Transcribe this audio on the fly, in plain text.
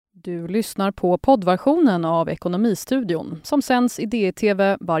Du lyssnar på poddversionen av Ekonomistudion som sänds i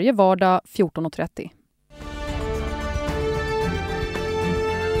DTV varje vardag 14.30.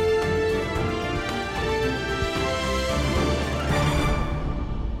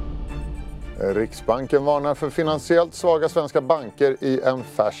 Riksbanken varnar för finansiellt svaga svenska banker i en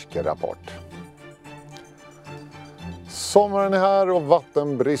färsk rapport. Sommaren är här och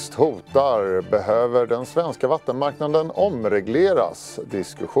vattenbrist hotar. Behöver den svenska vattenmarknaden omregleras?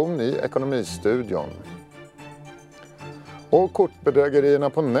 Diskussion i Ekonomistudion. Och kortbedrägerierna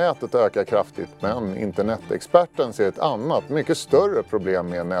på nätet ökar kraftigt, men internetexperten ser ett annat, mycket större problem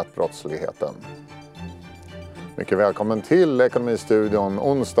med nätbrottsligheten. Mycket välkommen till Ekonomistudion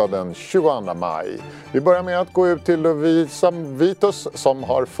onsdag den 22 maj. Vi börjar med att gå ut till Lovisa Vitus som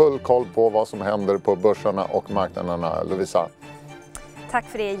har full koll på vad som händer på börserna och marknaderna. Lovisa. Tack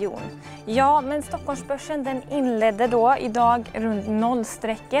för det, Jon. Ja, men Stockholmsbörsen den inledde då idag runt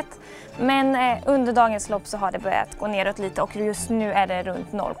nollstrecket. Men under dagens lopp så har det börjat gå neråt lite och just nu är det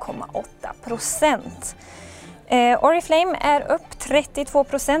runt 0,8%. Oriflame är upp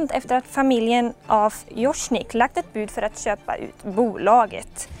 32% efter att familjen av Jorsnik lagt ett bud för att köpa ut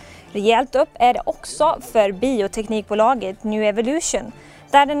bolaget. Rejält upp är det också för bioteknikbolaget New Evolution,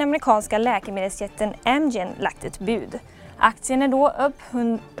 där den amerikanska läkemedelsjätten Amgen lagt ett bud. Aktien är då upp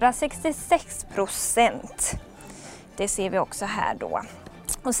 166%. Det ser vi också här då.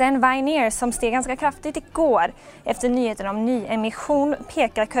 Och sen Vayner som steg ganska kraftigt igår efter nyheten om nyemission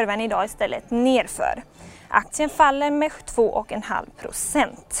pekar kurvan idag istället nerför. Aktien faller med 2,5%.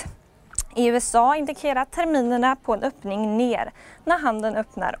 I USA indikerar terminerna på en öppning ner när handeln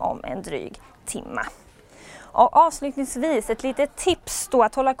öppnar om en dryg timme. Och avslutningsvis ett litet tips då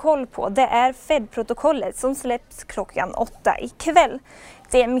att hålla koll på, det är Fed-protokollet som släpps klockan 8 ikväll.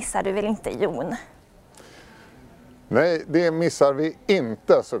 Det missar du väl inte, Jon? Nej, det missar vi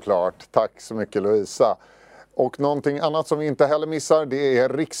inte såklart. Tack så mycket, Lovisa. Och någonting annat som vi inte heller missar, det är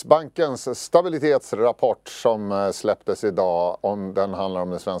Riksbankens stabilitetsrapport som släpptes idag. Den handlar om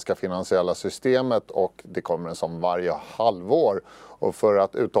det svenska finansiella systemet och det kommer som varje halvår. Och för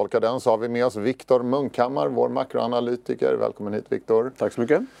att uttolka den så har vi med oss Viktor Munkhammar, vår makroanalytiker. Välkommen hit, Viktor. Tack så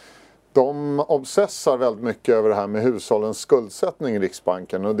mycket. De obsessar väldigt mycket över det här med hushållens skuldsättning i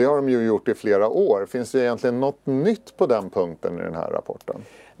Riksbanken och det har de ju gjort i flera år. Finns det egentligen något nytt på den punkten i den här rapporten?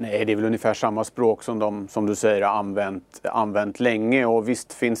 Nej, det är väl ungefär samma språk som de, som du säger, har använt länge. Och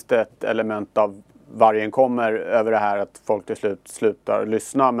visst finns det ett element av vargen kommer över det här att folk till slut slutar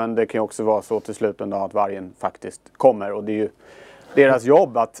lyssna. Men det kan ju också vara så till slut ändå att vargen faktiskt kommer. Och det är ju deras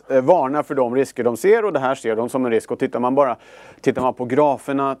jobb att varna för de risker de ser och det här ser de som en risk. Och tittar man på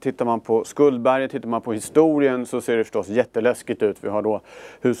graferna, tittar man på skuldberget, tittar man på historien så ser det förstås jätteläskigt ut. Vi har då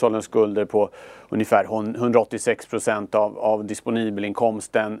hushållens skulder på ungefär 186% av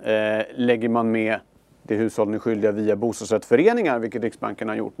disponibelinkomsten. Lägger man med det hushållen är skyldiga via bostadsrättsföreningar, vilket Riksbanken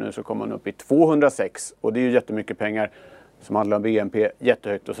har gjort nu, så kommer man upp i 206. Och det är ju jättemycket pengar som handlar om BNP,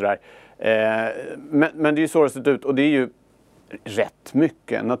 jättehögt och sådär. Men det är ju så det ser ut och det är ju rätt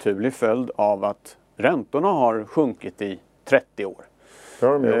mycket en naturlig följd av att räntorna har sjunkit i 30 år.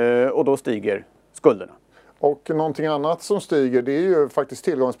 Och då stiger skulderna. Och någonting annat som stiger, det är ju faktiskt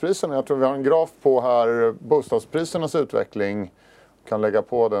tillgångspriserna. Jag tror vi har en graf på här, bostadsprisernas utveckling. Kan lägga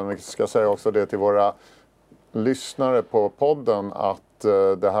på den, vi ska säga också det till våra lyssnare på podden att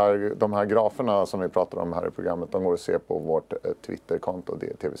de här graferna som vi pratar om här i programmet, de går att se på vårt Twitterkonto,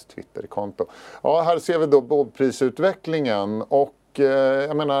 DTVs Twitterkonto. Ja, här ser vi då boendprisutvecklingen och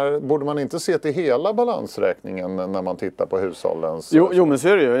jag menar, borde man inte se till hela balansräkningen när man tittar på hushållens... Jo men så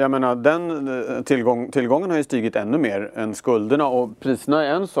är det ju. Jag menar, den tillgången har ju stigit ännu mer än skulderna och priserna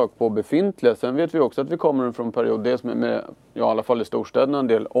är en sak på befintliga. Sen vet vi också att vi kommer från en period, dels med i alla fall i storstäderna, en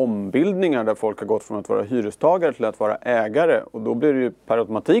del ombildningar där folk har gått från att vara hyrestagare till att vara ägare. Och då blir det ju per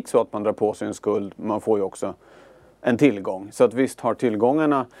automatik så att man drar på sig en skuld. Man får ju också en tillgång. Så att visst har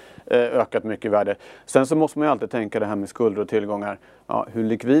tillgångarna ökat mycket i värde. Sen så måste man ju alltid tänka det här med skulder och tillgångar. Ja, hur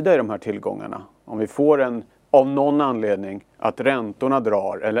likvida är de här tillgångarna? Om vi får av någon anledning att räntorna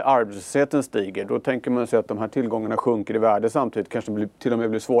drar eller arbetslösheten stiger, då tänker man sig att de här tillgångarna sjunker i värde samtidigt. Kanske till och med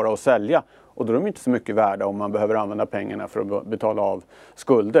blir svåra att sälja. Och då är de inte så mycket värda om man behöver använda pengarna för att betala av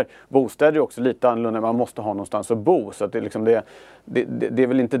skulder. Bostäder är också lite annorlunda, man måste ha någonstans att bo. Så att det är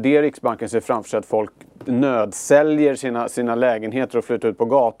väl inte det Riksbanken ser framför sig, att folk nödsäljer sina lägenheter och flyttar ut på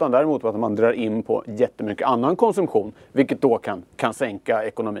gatan. Däremot att man drar in på jättemycket annan konsumtion, vilket då kan sänka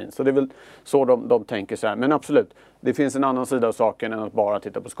ekonomin. Så det är väl så de tänker så här. Men absolut, det finns en annan sida av saken än att bara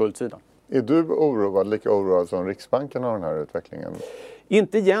titta på skuldsidan. Är du lika oroad som Riksbanken av den här utvecklingen?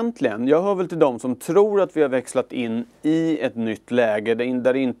 Inte egentligen. Jag hör väl till dem som tror att vi har växlat in i ett nytt läge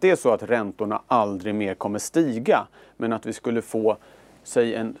där det inte är så att räntorna aldrig mer kommer stiga. Men att vi skulle få,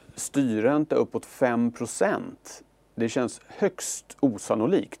 säg, en styrränta uppåt 5%. Det känns högst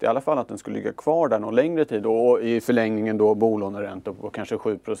osannolikt. I alla fall att den skulle ligga kvar där någon längre tid och i förlängningen då bolåneräntor på kanske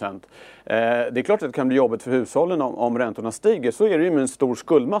 7%. Det är klart att det kan bli jobbigt för hushållen om räntorna stiger. Så är det ju med en stor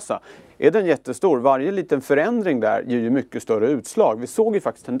skuldmassa. Är den jättestor, varje liten förändring där ger ju mycket större utslag. Vi såg ju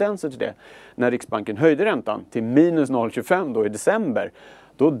faktiskt tendenser till det när Riksbanken höjde räntan till minus 0,25 då i december.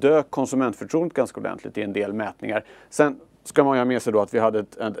 Då dök konsumentförtroendet ganska ordentligt i en del mätningar. Sen ska man ju ha med sig då att vi hade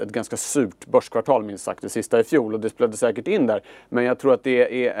ett ganska surt börskvartal minst sagt det sista i fjol och det spelade säkert in där. Men jag tror att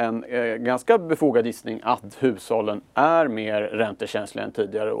det är en ganska befogad gissning att hushållen är mer räntekänsliga än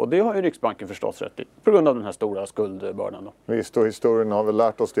tidigare och det har ju Riksbanken förstås rätt i på grund av den här stora skuldbördan då. Visst, och historien har väl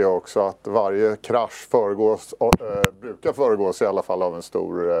lärt oss det också att varje krasch brukar föregås i alla fall av en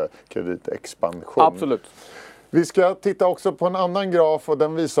stor kreditexpansion. Absolut. Vi ska titta också på en annan graf och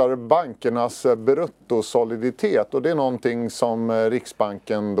den visar bankernas bruttosoliditet och det är någonting som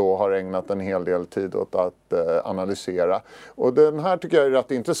Riksbanken då har ägnat en hel del tid åt att analysera. Och den här tycker jag är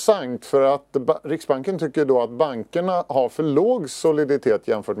rätt intressant för att Riksbanken tycker då att bankerna har för låg soliditet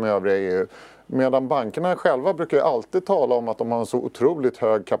jämfört med övriga EU. Medan bankerna själva brukar ju alltid tala om att de har en så otroligt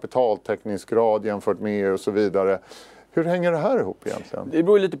hög kapitaltäckningsgrad jämfört med EU och så vidare. Hur hänger det här ihop egentligen? Det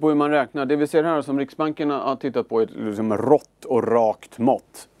beror lite på hur man räknar. Det vi ser här som Riksbanken har tittat på är ett liksom rått och rakt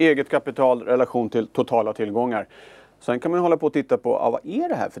mått. Eget kapital, relation till totala tillgångar. Sen kan man hålla på och titta på vad är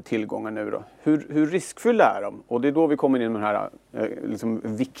det här för tillgångar nu då? Hur riskfulla är de? Och det är då vi kommer in med de här liksom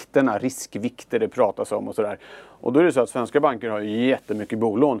vikterna, riskvikter det pratas om och sådär. Och då är det så att svenska banker har ju jättemycket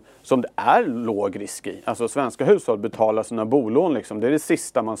bolån som det är låg risk i. Alltså svenska hushåll betalar sina bolån liksom. Det är det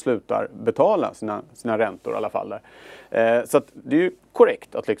sista man slutar betala sina räntor i alla fall där. Så att det är ju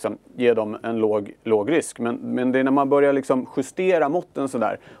korrekt att liksom ge dem en låg risk. Men det är när man börjar liksom justera måtten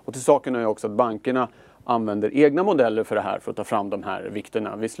sådär. Och till saken är ju också att bankerna använder egna modeller för det här för att ta fram de här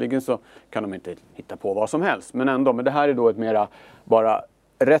vikterna. Visserligen så kan de inte hitta på vad som helst. Men ändå, men det här är då ett mera bara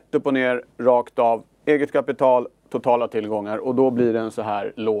rätt upp och ner, rakt av, eget kapital, totala tillgångar och då blir det en så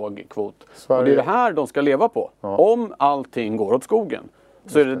här låg kvot. Sverige. Och det är det här de ska leva på. Ja. Om allting går åt skogen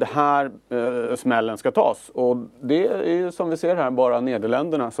så är det här smällen ska tas. Och det är ju som vi ser här bara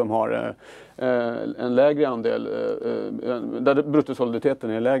Nederländerna som har en lägre andel, där bruttosoliditeten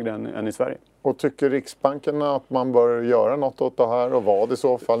är lägre än i Sverige. Och tycker Riksbanken att man bör göra något åt det här och vad i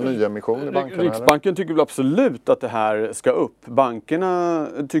så fall nyemission i bankerna? Riksbanken tycker väl absolut att det här ska upp. Bankerna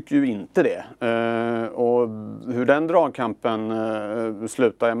tycker ju inte det. Och hur den dragkampen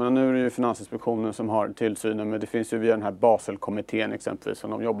slutar, jag menar nu är det ju Finansinspektionen som har tillsynen men det finns ju via den här Baselkommittén exempelvis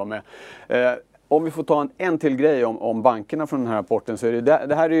som de jobbar med. Om vi får ta en till grej om bankerna från den här rapporten så är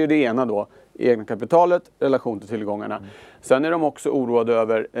det här är ju det ena då. Egna kapitalet, relation till tillgångarna. Sen är de också oroade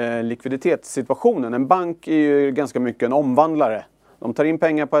över likviditetssituationen. En bank är ju ganska mycket en omvandlare. De tar in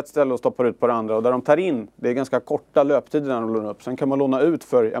pengar på ett ställe och stoppar ut på det andra. Och där de tar in, det är ganska korta löptider när de lånar upp. Sen kan man låna ut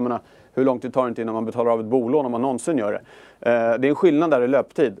för, jag menar, hur lång tid tar det inte innan man betalar av ett bolån om man någonsin gör det. Det är en skillnad där i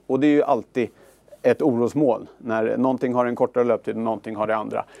löptid. Och det är ju alltid ett orosmål. När någonting har en kortare löptid och någonting har det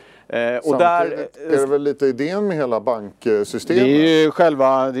andra. Och där är det väl lite idén med hela banksystemet?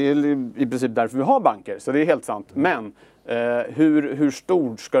 Det är i princip därför vi har banker, så det är helt sant. Men hur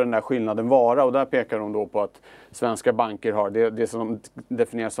stor ska den där skillnaden vara? Och där pekar de då på att svenska banker har det som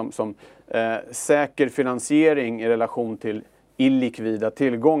definieras som säker finansiering i relation till illikvida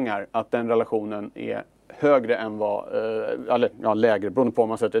tillgångar. Att den relationen är högre än vad, lägre, beroende på om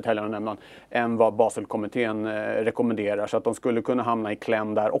man sätter ett helgande nämnan, än vad Baselkommittén rekommenderar. Så att de skulle kunna hamna i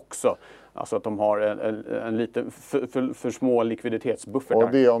kläm där också. Alltså att de har en lite för små likviditetsbuffert där.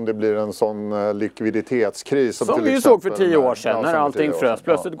 Och det om det blir en sån likviditetskris som till vi såg för 10 år sedan när allting frös.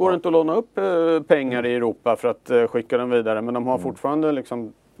 Plötsligt går det inte att låna upp pengar i Europa för att skicka dem vidare. Men de har fortfarande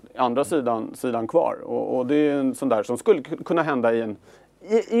liksom andra sidan kvar. Och det är en sån där som skulle kunna hända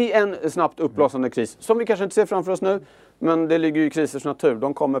i en snabbt uppblossande kris som vi kanske inte ser framför oss nu, men det ligger ju i krisers natur.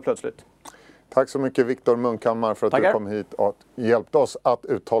 De kommer plötsligt. Tack så mycket Viktor Munkhammar för att du kom hit och hjälpte oss att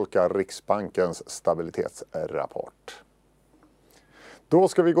uttolka Riksbankens stabilitetsrapport. Då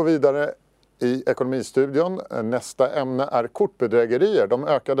ska vi gå vidare i Ekonomistudion. Nästa ämne är kortbedrägerier. De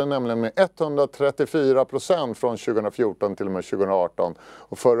ökade nämligen med 134% från 2014 till och med 2018.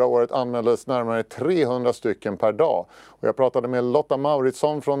 Och förra året anmäldes närmare 300 stycken per dag. Och jag pratade med Lotta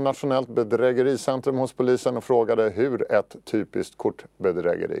Mauritsson från Nationellt bedrägericentrum hos polisen och frågade hur ett typiskt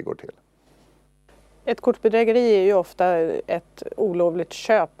kortbedrägeri går till. Ett kortbedrägeri är ju ofta ett olovligt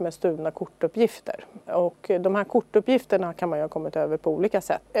köp med stulna kortuppgifter. Och de här kortuppgifterna kan man ju ha kommit över på olika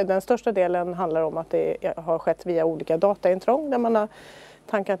sätt. Den största delen handlar om att det har skett via olika dataintrång där man har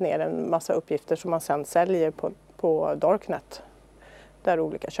tankat ner en massa uppgifter som man sedan säljer på Darknet. Där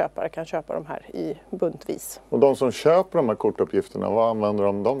olika köpare kan köpa de här i buntvis. Och de som köper de här kortuppgifterna, vad använder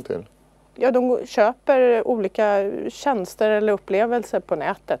de dem till? Ja, de köper olika tjänster eller upplevelser på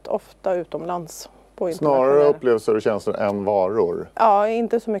nätet, ofta utomlands. Snarare upplevelser och tjänster än varor? Ja,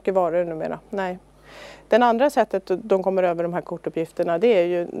 inte så mycket varor numera, nej. Den andra sättet de kommer över de här kortuppgifterna, det är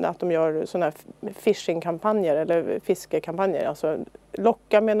ju att de gör sådana här phishing-kampanjer eller fiskekampanjer. Alltså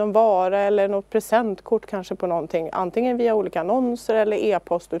locka med någon vara eller något presentkort kanske på någonting. Antingen via olika annonser eller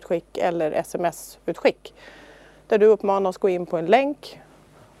e-postutskick eller sms-utskick. Där du uppmanas gå in på en länk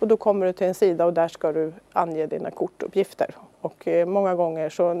och då kommer du till en sida och där ska du ange dina kortuppgifter. Och många gånger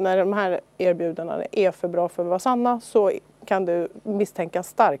så när de här erbjudandena är för bra för att vara sanna så kan du misstänka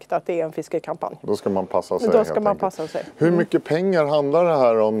starkt att det är en fiskekampanj. Då ska man passa sig. Då ska man passa sig. Hur mycket pengar handlar det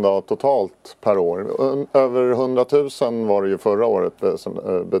här om då totalt per år? Över 100 000 var det ju förra året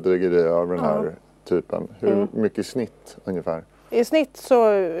bedrägerier av den här typen. Hur mycket i snitt ungefär? I snitt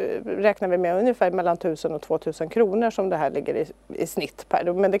så räknar vi med ungefär mellan 1000 och 2000 kronor som det här ligger i snitt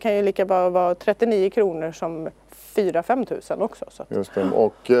per. Men det kan ju lika bra vara 39 kronor som 4-5 tusen också. Så att. Just det.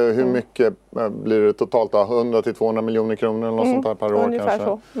 Och hur mycket blir det totalt? 100-200 miljoner kronor eller något sånt här per år ungefär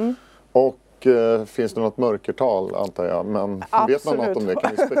kanske? Så. Och finns det något mörkertal antar jag? Men vet man något om det?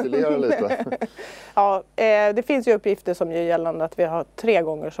 Kan vi spekulera lite? Ja, det finns ju uppgifter som gör gällande att vi har 3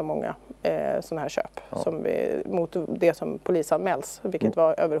 gånger så många sådana här köp som mot det som polisanmäls, vilket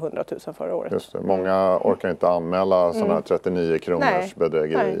var över 100 000 förra året. Just det. Många orkar inte anmäla sådana här 39 kronors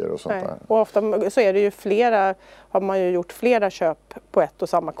bedrägerier och sånt där. Och ofta så är det ju har man ju gjort flera köp på ett och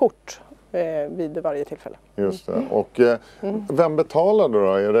samma kort vid varje tillfälle. Just det. Och vem betalar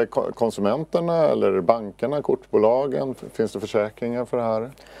då? Är det konsumenterna eller bankerna, kortbolagen? Finns det försäkringar för det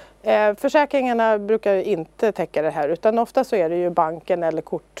här? Försäkringarna brukar inte täcka det här utan ofta så är det ju banken eller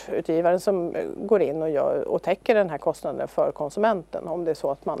kortutgivaren som går in och täcker den här kostnaden för konsumenten om det är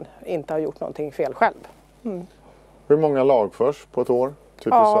så att man inte har gjort någonting fel själv. Hur många lagförs på ett år?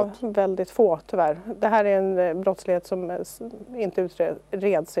 Väldigt få tyvärr. Det här är en brottslighet som inte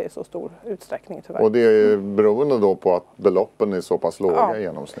utreds i så stor utsträckning tyvärr. Och det är beroende då på att beloppen är så pass låga i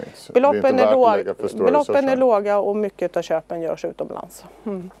genomsnitt? Beloppen är låga och mycket av köpen görs utomlands.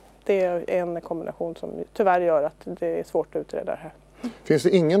 Det är en kombination som tyvärr gör att det är svårt att utreda det här. Finns det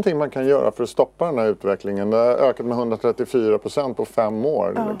ingenting man kan göra för att stoppa den här utvecklingen? Det har ökat med 134% på 5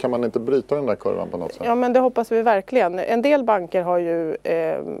 år. Ja. Kan man inte bryta den där kurvan på något sätt? Ja, men det hoppas vi verkligen. En del banker har ju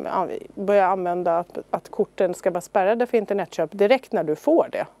börjat använda att korten ska vara spärrade för internetköp direkt när du får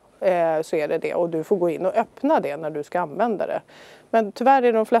det. Så är det och du får gå in och öppna det när du ska använda det. Men tyvärr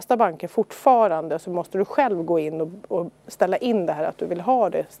i de flesta banker fortfarande så måste du själv gå in och ställa in det här att du vill ha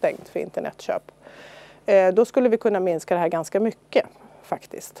det stängt för internetköp. Då skulle vi kunna minska det här ganska mycket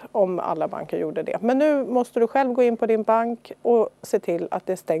faktiskt om alla banker gjorde det. Men nu måste du själv gå in på din bank och se till att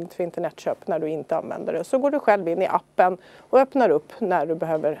det är stängt för internetköp när du inte använder det. Så går du själv in i appen och öppnar upp när du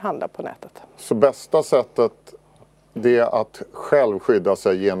behöver handla på nätet. Så bästa sättet det är att själv skydda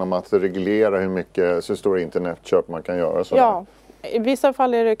sig genom att reglera hur stora internetköp man kan göra? Sådär. Ja. I vissa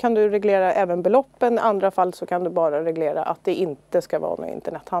fall kan du reglera även beloppen, i andra fall så kan du bara reglera att det inte ska vara någon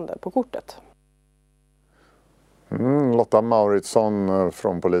internethandel på kortet. Lotta Mauritsson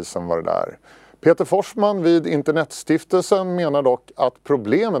från polisen var det där. Peter Forsman vid Internetstiftelsen menar dock att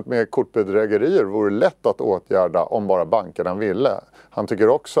problemet med kortbedrägerier vore lätt att åtgärda om bara bankerna ville. Han tycker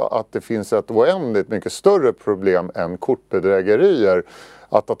också att det finns ett oändligt mycket större problem än kortbedrägerier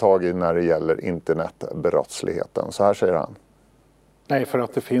att ta tag i när det gäller internetbrottsligheten. Så här säger han. Nej, för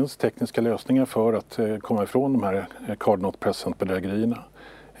att det finns tekniska lösningar för att komma ifrån de här card not present-bedrägerierna.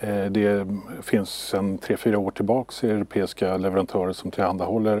 Det finns sedan 3-4 år tillbaka europeiska leverantörer som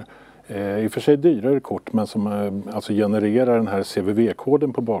tillhandahåller i och för sig dyrare kort men som alltså genererar den här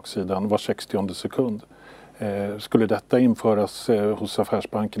CVV-koden på baksidan var 60:e sekund. Skulle detta införas hos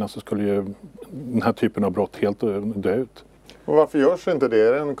affärsbankerna så skulle ju den här typen av brott helt dö ut. Och varför görs inte det?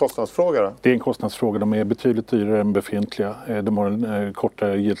 Är det en kostnadsfråga då? Det är en kostnadsfråga. De är betydligt dyrare än befintliga. De har en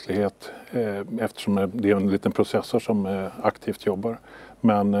kortare giltighet eftersom det är en liten processor som aktivt jobbar.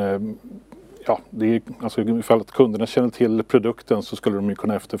 Men ja, det är, alltså, ifall att kunderna känner till produkten så skulle de ju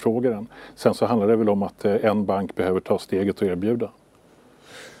kunna efterfråga den. Sen så handlar det väl om att en bank behöver ta steget och erbjuda.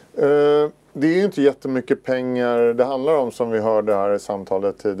 Det är ju inte jättemycket pengar det handlar om som vi hörde här i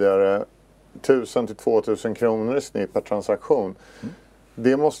samtalet tidigare. 1000 till 2000 kronor i snitt per transaktion.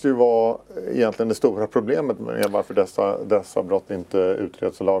 Det måste ju vara egentligen det stora problemet med varför dessa brott inte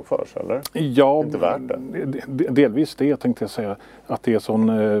utreds och lagförs, eller? Ja, inte värt det. Delvis det tänkte jag säga. Att det är sån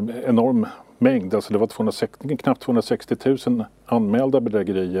enorm mängd. Alltså det var knappt 260 000 anmälda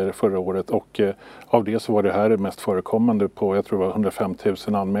bedrägerier förra året och av det så var det här det mest förekommande på, jag tror det var 105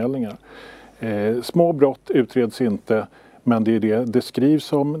 000 anmälningar. Små brott utreds inte, men det är det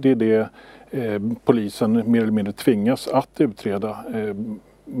skrivs om, det är det polisen mer eller mindre tvingas att utreda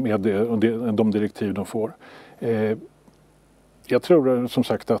med de direktiv de får. Jag tror som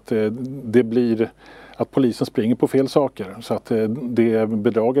sagt att det blir att polisen springer på fel saker, så att det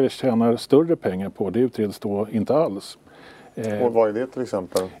bedragare tjänar större pengar på, det utreds då inte alls. Och vad är det till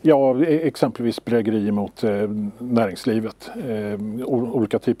exempel? Ja, exempelvis bedrägerier mot näringslivet.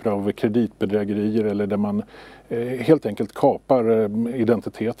 Olika typer av kreditbedrägerier eller där man helt enkelt kapar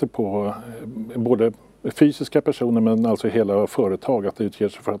identiteter på både fysiska personer men alltså hela företag. Att det utger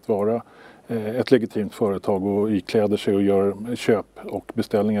sig för att vara ett legitimt företag och ikläder sig och gör köp och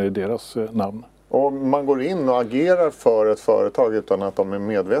beställningar i deras namn. Och man går in och agerar för ett företag utan att de är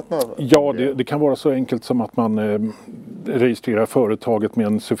medvetna? Ja, det kan vara så enkelt som att man registrerar företaget med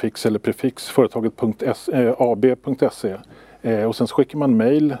en suffix eller prefix, företaget.ab.se. Och sen skickar man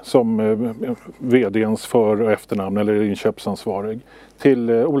mejl som vd:ns för- och efternamn eller inköpsansvarig till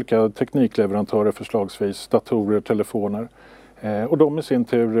olika teknikleverantörer, förslagsvis datorer, telefoner. Och de i sin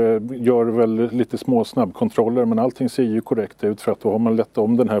tur gör väl lite små snabbkontroller, men allting ser ju korrekt ut för att då har man lett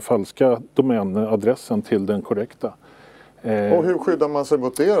om den här falska domänadressen till den korrekta. Och hur skyddar man sig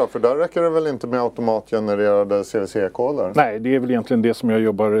mot det då? För där räcker det väl inte med automatgenererade CVC-koder? Nej, det är väl egentligen det som jag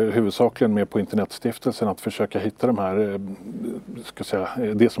jobbar huvudsakligen med på Internetstiftelsen, att försöka hitta de här,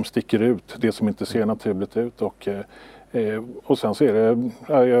 det som sticker ut, det som inte ser naturligt ut. Och sen så är det,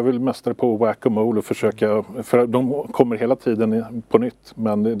 jag är väl mästare på whack-a-mole och försöka, för de kommer hela tiden på nytt,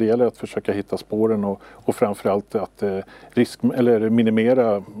 men det gäller att försöka hitta spåren och framförallt att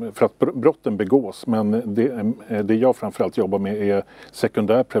minimera för att brotten begås. Men det jag framförallt jobbar med är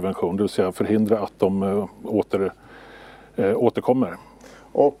sekundärprevention, det vill säga förhindra att de återkommer.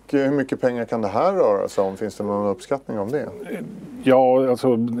 Och hur mycket pengar kan det här röra sig om? Finns det någon uppskattning om det? Ja,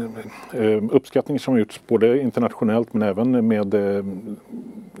 alltså uppskattningar som har gjorts både internationellt men även med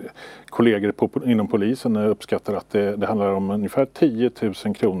kollegor inom polisen uppskattar att det handlar om ungefär 10 000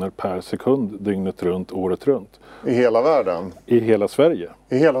 kronor per sekund dygnet runt, året runt. I hela världen? I hela Sverige.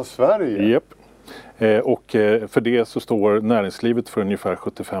 I hela Sverige? Japp. Och för det så står näringslivet för ungefär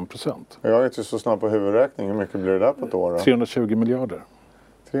 75%. Jag är inte så snabb på huvudräkning. Hur mycket blir det där på ett år då? 320 miljarder.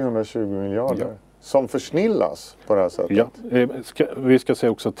 320 miljarder? Ja. Som försnillas på det här sättet? Ja, vi ska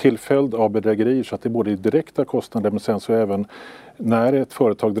säga också till följd av bedrägerier, så att det är både direkta kostnader men sen så även när ett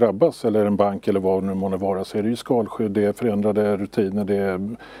företag drabbas eller en bank eller vad det nu må vara, så är det ju skalskydd, det är förändrade rutiner, det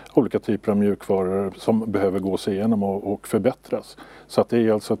är olika typer av mjukvaror som behöver gås igenom och förbättras. Så att det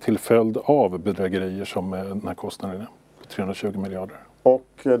är alltså till följd av bedrägerier som den här kostnaden är på 320 miljarder. Och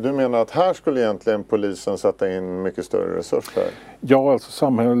du menar att här skulle egentligen polisen sätta in mycket större resurser? Ja, alltså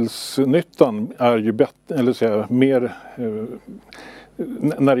samhällsnyttan är ju bättre, eller säga mer.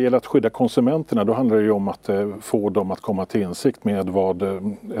 När det gäller att skydda konsumenterna, då handlar det ju om att få dem att komma till insikt med vad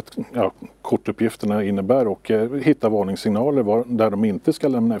kortuppgifterna innebär och hitta varningssignaler där de inte ska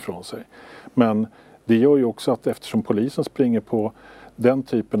lämna ifrån sig. Men det gör ju också att eftersom polisen springer på den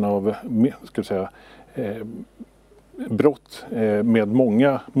typen av brott med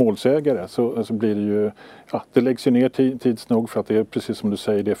många målsägare så blir det ju, det läggs ju ner tids nog för att det är precis som du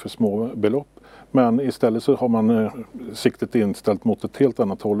säger, det är för små belopp. Men istället så har man siktet inställt mot ett helt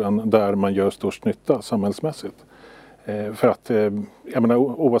annat håll än där man gör störst nytta samhällsmässigt. För att, jag menar,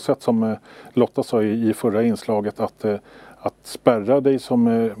 oavsett som Lotta sa i förra inslaget, att spärra dig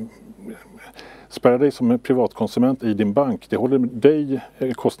som privatkonsument i din bank, det håller dig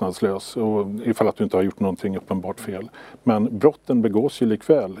kostnadslös och ifall att du inte har gjort någonting uppenbart fel. Men brotten begås ju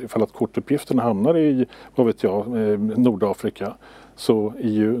likväl. Ifall att kortuppgifterna hamnar i, Nordafrika, så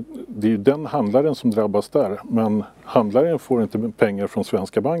är det är ju den handlaren som drabbas där. Men handlaren får inte pengar från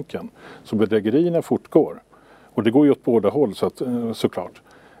Svenska banken. Så bedrägerierna fortgår. Och det går ju åt båda håll såklart.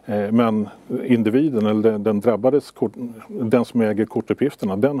 Men individen eller den drabbades, den som äger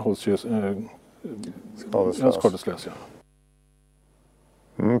kortuppgifterna, den hålls ju skadeslös.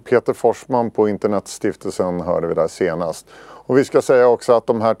 Peter Forsman på Internetstiftelsen hörde vi där senast. Och vi ska säga också att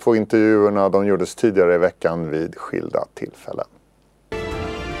de här 2 intervjuerna, de gjordes tidigare i veckan vid skilda tillfällen.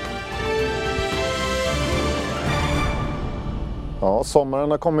 Ja,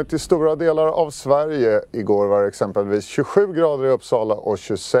 sommaren har kommit till stora delar av Sverige. Igår var det exempelvis 27 grader i Uppsala och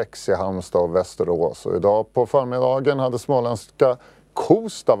 26 i Halmstad och Västerås. Och idag på förmiddagen hade småländska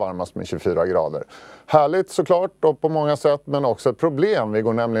Kosta varmast med 24 grader. Härligt såklart och på många sätt, men också ett problem. Vi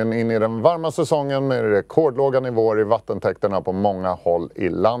går nämligen in i den varma säsongen med rekordlåga nivåer i vattentäkterna på många håll i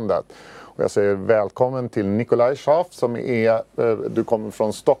landet. Och jag säger välkommen till Nikolaj Schaaf som du kommer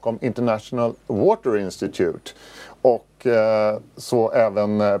från Stockholm International Water Institute. Och så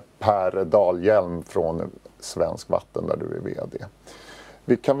även Per Dahlhjelm från Svensk Vatten där du är VD.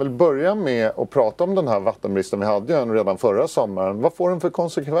 Vi kan väl börja med att prata om den här vattenbristen vi hade redan förra sommaren. Vad får den för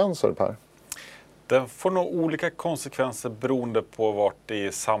konsekvenser, Per? Den får nog olika konsekvenser beroende på vart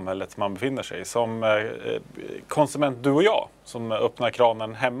i samhället man befinner sig. Som konsument, du och jag, som öppnar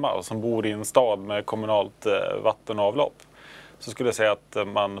kranen hemma och som bor i en stad med kommunalt vatten och avlopp, så skulle jag säga att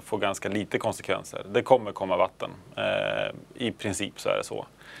man får ganska lite konsekvenser. Det kommer komma vatten. I princip så är det så.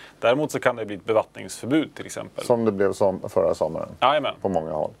 Däremot så kan det bli ett bevattningsförbud till exempel. Som det blev förra sommaren. Jajamän. På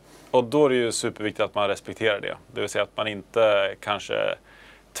många håll. Och då är det ju superviktigt att man respekterar det. Det vill säga att man inte kanske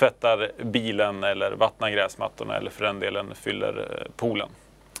tvättar bilen eller vattnar gräsmattorna eller för den delen fyller poolen.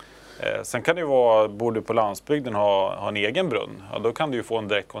 Sen kan det ju vara, bor du på landsbygden ha en egen brunn. Ja, då kan du ju få en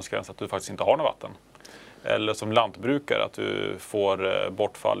direkt konsekvens att du faktiskt inte har något vatten. Eller som lantbrukare att du får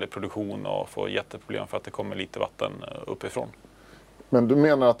bortfall i produktion och får jätteproblem för att det kommer lite vatten uppifrån. Men du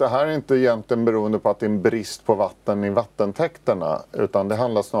menar att det här är inte egentligen beroende på att det är en brist på vatten i vattentäkterna, utan det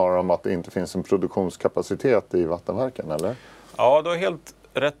handlar snarare om att det inte finns en produktionskapacitet i vattenverken, eller? Ja, du har helt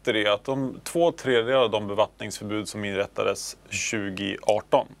rätt i det att 2/3 av de bevattningsförbud som inrättades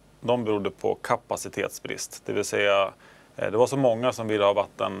 2018, de berodde på kapacitetsbrist. Det vill säga, det var så många som ville ha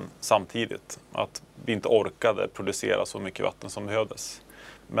vatten samtidigt att vi inte orkade producera så mycket vatten som behövdes.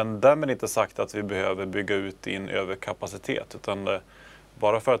 Men därmed inte sagt att vi behöver bygga ut i en överkapacitet, utan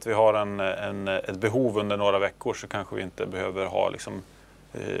bara för att vi har ett behov under några veckor så kanske vi inte behöver ha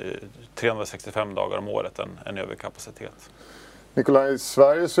 365 dagar om året en överkapacitet. Nikolaj, i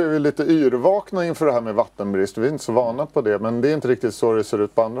Sverige så är vi lite yrvakna inför det här med vattenbrist. Vi är inte så vana på det, men det är inte riktigt så det ser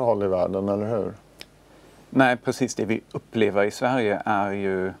ut på andra håll i världen, eller hur? Nej, precis det vi upplever i Sverige är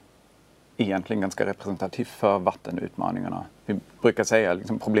ju egentligen ganska representativt för vattenutmaningarna. Vi brukar säga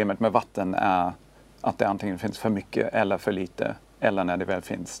att problemet med vatten är att det antingen finns för mycket eller för lite, eller när det väl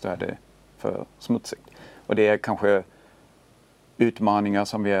finns då är det för smutsigt. Och det är kanske utmaningar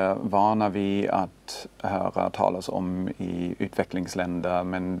som vi är vana vid att höra talas om i utvecklingsländer,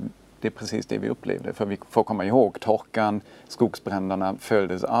 men det är precis det vi upplevde. För vi får komma ihåg torkan, skogsbränderna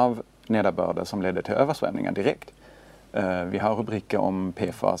följdes av nederbörder som ledde till översvämningar direkt. Vi har rubriker om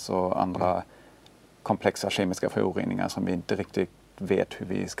PFAS och andra komplexa kemiska föroreningar som vi inte riktigt vet hur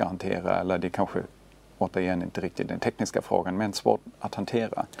vi ska hantera, eller det kanske återigen inte riktigt den tekniska frågan, men svårt att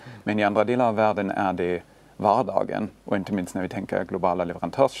hantera. Men i andra delar av världen är det vardagen, och inte minst när vi tänker globala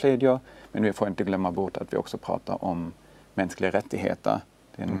leverantörskedjor, men vi får inte glömma bort att vi också pratar om mänskliga rättigheter.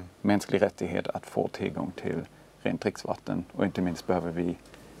 Det är en mänsklig rättighet att få tillgång till rent dricksvatten, och inte minst behöver vi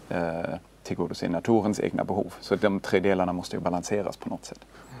tillgodose naturens egna behov. Så de 3 delarna måste ju balanseras på något sätt.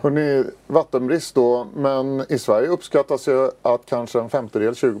 Hörrni, vattenbrist då, men i Sverige uppskattas ju att kanske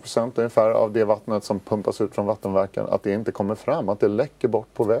 1/5, 20% ungefär av det vattnet som pumpas ut från vattenverken, att det inte kommer fram, att det läcker bort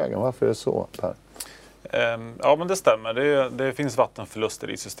på vägen. Varför är det så, Per? Ja, men det stämmer. Det finns vattenförluster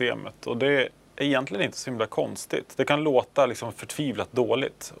i systemet, och det är egentligen inte så himla konstigt. Det kan låta förtvivlat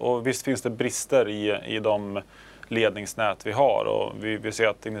dåligt, och visst finns det brister i de ledningsnät vi har, och vi ser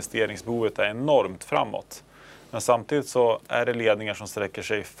att investeringsbehovet är enormt framåt. Men samtidigt så är det ledningar som sträcker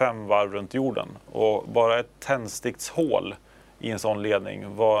sig 5 varv runt jorden, och bara ett tändstickshål i en sån ledning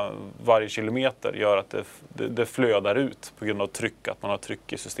varje kilometer gör att det flödar ut på grund av tryck, att man har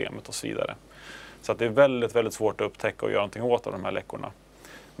tryck i systemet och så vidare. Så att det är väldigt, väldigt svårt att upptäcka och göra någonting åt av de här läckorna.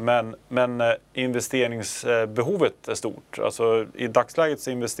 Men investeringsbehovet är stort. Alltså, i dagsläget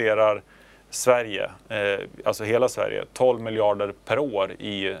så investerar Sverige, alltså hela Sverige, 12 miljarder per år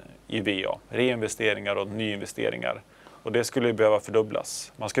i VA. Reinvesteringar och nyinvesteringar. Och det skulle behöva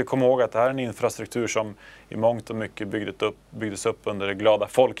fördubblas. Man ska komma ihåg att det här är en infrastruktur som i mångt och mycket byggdes upp under det glada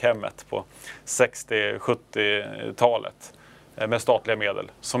folkhemmet på 60-70-talet. Med statliga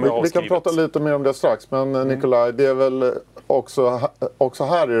medel. Som vi kan prata lite mer om det strax, men Nikolaj, det är väl också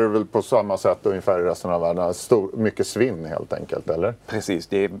här är det väl på samma sätt ungefär i resten av världen, mycket svinn helt enkelt, eller? Precis,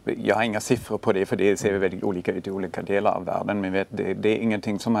 jag har inga siffror på det, för det ser väldigt olika ut i olika delar av världen, men det är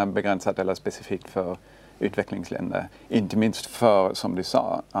ingenting som är begränsat eller specifikt för utvecklingsländer. Inte minst för, som du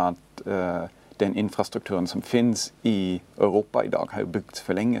sa, att den infrastrukturen som finns i Europa idag har byggts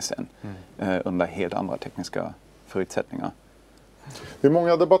för länge sedan under helt andra tekniska förutsättningar. Det är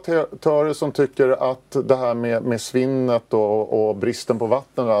många debattörer som tycker att det här med svinnet och bristen på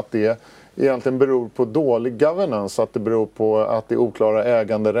vatten, att det egentligen beror på dålig governance, att det beror på att det är oklara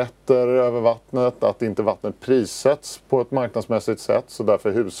äganderätter över vattnet, att inte vattnet prissätts på ett marknadsmässigt sätt, så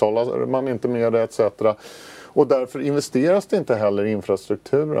därför hushållar man inte med det etc. Och därför investeras det inte heller i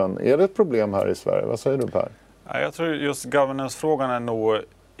infrastrukturen. Är det ett problem här i Sverige? Vad säger du, Per? Jag tror just governance-frågan är nog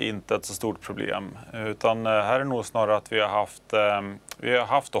inte ett så stort problem, utan här är nog snarare att vi har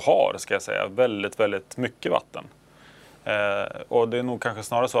haft och har, ska jag säga, väldigt, väldigt mycket vatten. Och det är nog kanske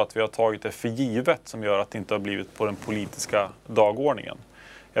snarare så att vi har tagit det för givet som gör att det inte har blivit på den politiska dagordningen.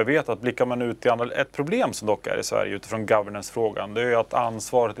 Jag vet att blickar man ut i ett problem som dock är i Sverige utifrån governance-frågan, det är ju att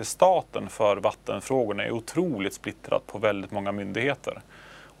ansvaret i staten för vattenfrågorna är otroligt splittrat på väldigt många myndigheter.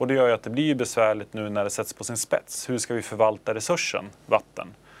 Och det gör ju att det blir besvärligt nu när det sätts på sin spets. Hur ska vi förvalta resursen vatten?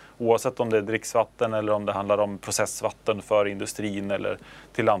 Oavsett om det är dricksvatten eller om det handlar om processvatten för industrin eller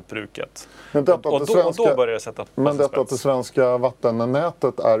till lantbruket. Men då börjar det sätta på sin men detta spets. att det svenska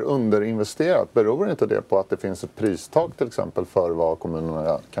vattennätet är underinvesterat, beror inte det på att det finns ett pristag till exempel för vad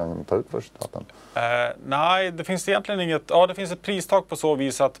kommunerna kan ta ut för sitt vatten? Nej, det finns egentligen inget. Ja, det finns ett pristag på så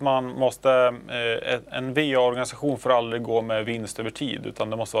vis att man måste, en VA-organisation får aldrig gå med vinst över tid, utan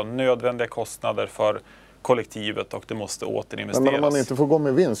det måste vara nödvändiga kostnader för kollektivet och det måste återinvesteras. Men om man inte får gå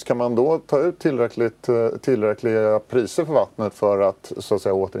med vinst, kan man då ta ut tillräckliga priser för vattnet för att så att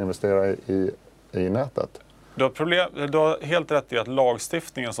säga återinvestera i nätet? Du har helt rätt i att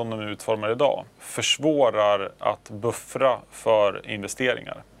lagstiftningen som de är utformade idag försvårar att buffra för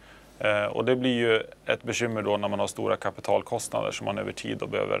investeringar. Och det blir ju ett bekymmer då när man har stora kapitalkostnader som man över tid då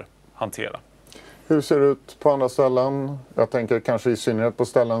behöver hantera. Hur ser det ut på andra ställen? Jag tänker kanske i synnerhet på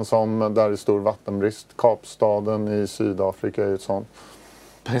ställen som där det är stor vattenbrist. Kapstaden i Sydafrika är ett sånt.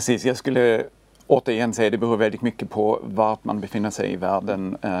 Precis, jag skulle återigen säga att det beror väldigt mycket på vart man befinner sig i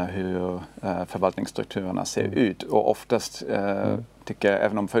världen, hur förvaltningsstrukturerna ser ut. Och oftast tycker jag,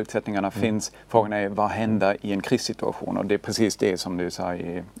 även om förutsättningarna finns, frågan är vad händer i en krissituation? Och det är precis det som du sa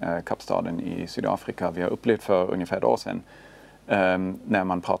i Kapstaden i Sydafrika vi har upplevt för ungefär ett år sedan. När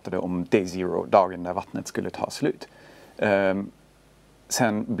man pratade om day zero, dagen där vattnet skulle ta slut.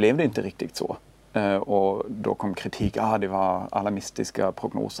 Sen blev det inte riktigt så. Och då kom kritik, det var alarmistiska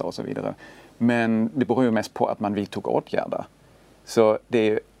prognoser och så vidare. Men det beror ju mest på att man vidtog åtgärder. Så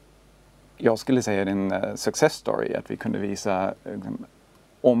jag skulle säga det är en success story att vi kunde visa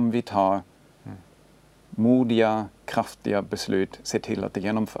om vi tar modiga, kraftiga beslut, se till att det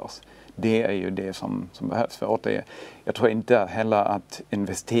genomförs. Det är ju det som behövs. För jag tror inte heller att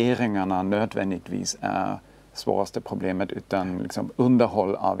investeringarna nödvändigtvis är svåraste problemet, utan liksom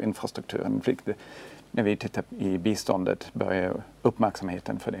underhåll av infrastrukturen. När vi tittar i biståndet börjar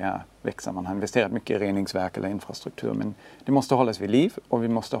uppmärksamheten för det här växa. Man har investerat mycket i reningsverk eller infrastruktur, men det måste hållas vid liv och vi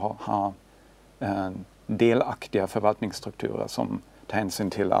måste ha delaktiga förvaltningsstrukturer som tar hänsyn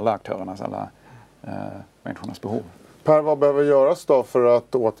till alla aktörernas, alla människornas behov. Per, vad behöver göras då för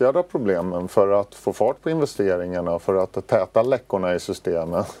att åtgärda problemen, för att få fart på investeringarna, för att täta läckorna i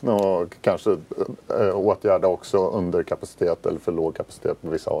systemen och kanske åtgärda också underkapacitet eller för låg kapacitet på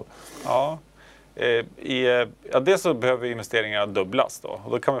vissa håll? Ja, dels så behöver investeringarna dubblas då.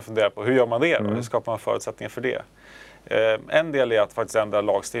 Och då kan man fundera på hur gör man det då? Hur skapar man förutsättningar för det? En del är att faktiskt ändra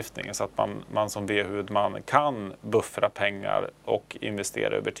lagstiftningen så att man som V-huvudman kan buffra pengar och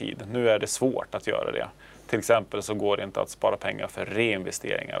investera över tid. Nu är det svårt att göra det. Till exempel så går det inte att spara pengar för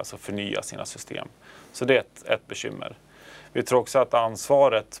reinvesteringar, alltså förnya sina system. Så det är ett bekymmer. Vi tror också att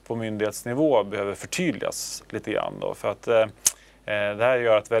ansvaret på myndighetsnivå behöver förtydligas lite grann då, för att det här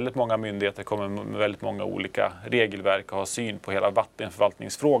gör att väldigt många myndigheter kommer med väldigt många olika regelverk och har syn på hela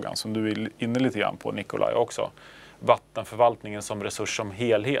vattenförvaltningsfrågan, som du är inne lite grann på, Nikolaj, också. Vattenförvaltningen som resurs som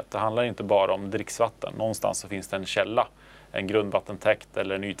helhet, det handlar inte bara om dricksvatten. Någonstans så finns det en källa, en grundvattentäkt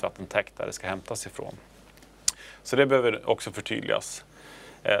eller en ytvattentäkt där det ska hämtas ifrån. Så det behöver också förtydligas.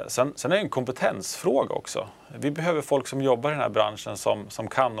 Sen är det en kompetensfråga också. Vi behöver folk som jobbar i den här branschen som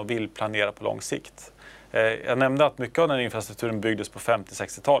kan och vill planera på lång sikt. Jag nämnde att mycket av den här infrastrukturen byggdes på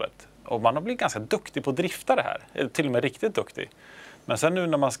 50-60-talet. Och man har blivit ganska duktig på att drifta det här. Eller till och med riktigt duktig. Men sen nu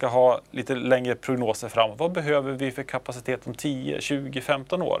när man ska ha lite längre prognoser framåt. Vad behöver vi för kapacitet om 10, 20,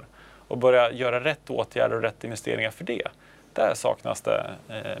 15 år? Och börja göra rätt åtgärder och rätt investeringar för det. Där saknas det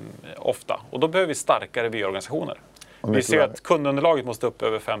ofta. Och då behöver vi starkare V-organisationer. Vi ser att kundunderlaget måste upp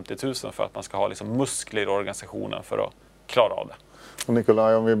över 50 000 för att man ska ha liksom muskler i organisationen för att klara av det. Och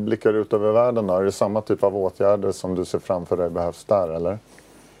Nikolaj, om vi blickar ut över världen då, är det samma typ av åtgärder som du ser framför dig behövs där, eller?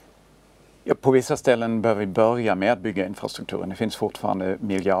 Ja, på vissa ställen behöver vi börja med att bygga infrastrukturen. Det finns fortfarande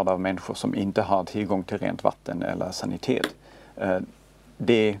miljarder av människor som inte har tillgång till rent vatten eller sanitet.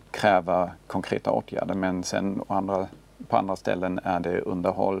 Det kräver konkreta åtgärder, men sen på andra ställen är det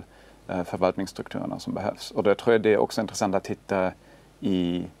underhåll, förvaltningsstrukturerna som behövs. Och då tror jag det är också intressant att titta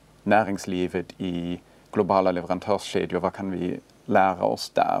i näringslivet, i globala leverantörskedjor. Vad kan vi lära oss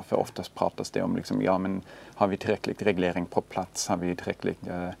där? För oftast pratas det om liksom, ja, men har vi tillräckligt reglering på plats? Har vi tillräckligt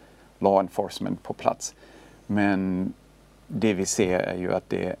law enforcement på plats? Men det vi ser är ju att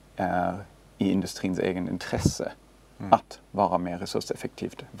det är i industrins egen intresse att vara mer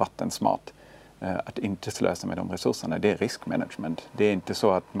resurseffektivt, vattensmart. Att inte slösa med de resurserna, det är riskmanagement. Det är inte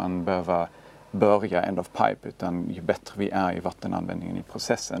så att man behöver börja end of pipe, utan ju bättre vi är i vattenanvändningen i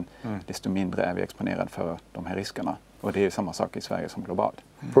processen, desto mindre är vi exponerade för de här riskerna. Och det är samma sak i Sverige som globalt.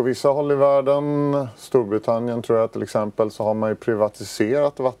 På vissa håll i världen, Storbritannien tror jag till exempel, så har man ju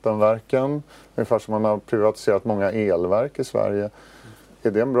privatiserat vattenverken. Ungefär som man har privatiserat många elverk i Sverige.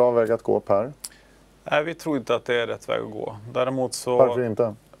 Är det en bra väg att gå, Per? Nej, vi tror inte att det är rätt väg att gå. Däremot så... Varför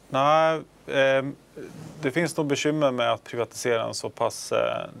inte? Nej, det finns nog bekymmer med att privatisera en så pass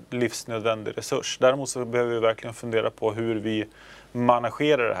livsnödvändig resurs. Däremot så behöver vi verkligen fundera på hur vi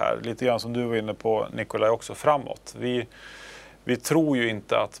managerar det här. Lite grann som du var inne på, Nikolaj, också framåt. Vi tror ju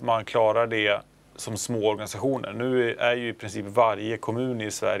inte att man klarar det som små organisationer. Nu är ju i princip varje kommun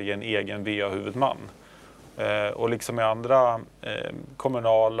i Sverige en egen VA-huvudman. Och liksom i andra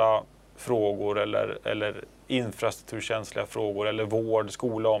kommunala frågor eller infrastrukturkänsliga frågor eller vård,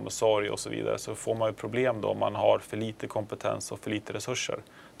 skola, omsorg och så vidare, så får man ju problem då om man har för lite kompetens och för lite resurser.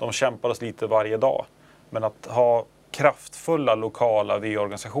 De kämpar oss lite varje dag. Men att ha kraftfulla lokala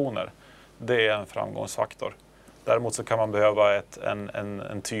VA-organisationer, det är en framgångsfaktor. Däremot så kan man behöva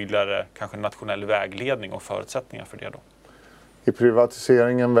en tydligare kanske nationell vägledning och förutsättningar för det då. Är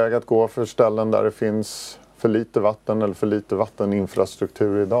privatiseringen väg att gå för ställen där det finns för lite vatten eller för lite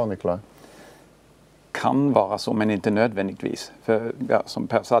vatteninfrastruktur idag, Nikolaj? Kan vara så, men inte nödvändigtvis. För ja, som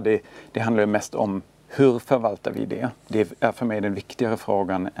Per sa, det handlar ju mest om hur förvaltar vi det? Det är för mig den viktigare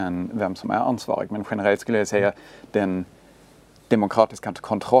frågan än vem som är ansvarig. Men generellt skulle jag säga den demokratiska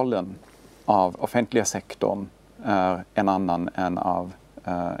kontrollen av offentliga sektorn är en annan än av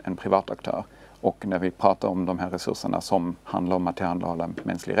en privat aktör. Och när vi pratar om de här resurserna som handlar om att tillhandahålla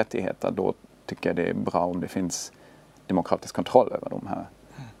mänskliga rättigheter, då tycker jag det är bra om det finns demokratisk kontroll över de här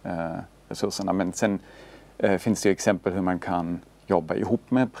resurserna. Men sen finns det ju exempel hur man kan jobba ihop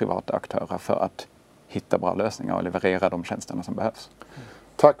med privata aktörer för att hitta bra lösningar och leverera de tjänsterna som behövs.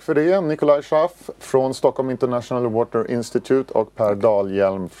 Tack för det, Nikolaj Schaff från Stockholm International Water Institute och Per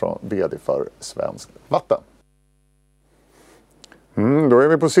Dahlhjelm, VD för Svenskt Vatten. Då är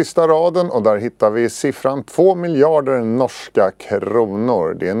vi på sista raden och där hittar vi siffran 2 miljarder norska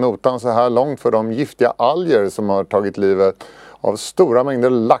kronor. Det är notan så här långt för de giftiga alger som har tagit livet av stora mängder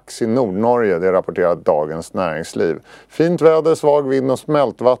lax i Nordnorge, det rapporterar Dagens Näringsliv. Fint väder, svag vind och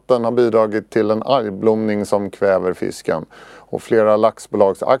smältvatten har bidragit till en algblomning som kväver fisken. Och flera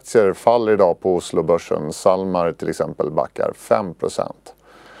laxbolagsaktier faller idag på Oslobörsen. Salmar till exempel backar 5%.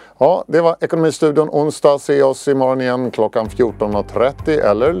 Ja, det var Ekonomistudion onsdag. Se oss imorgon igen klockan 14.30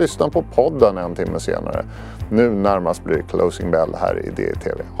 eller lyssna på podden en timme senare. Nu närmast blir Closing Bell här i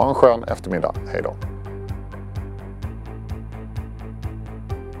DTV. Ha en skön eftermiddag. Hej då!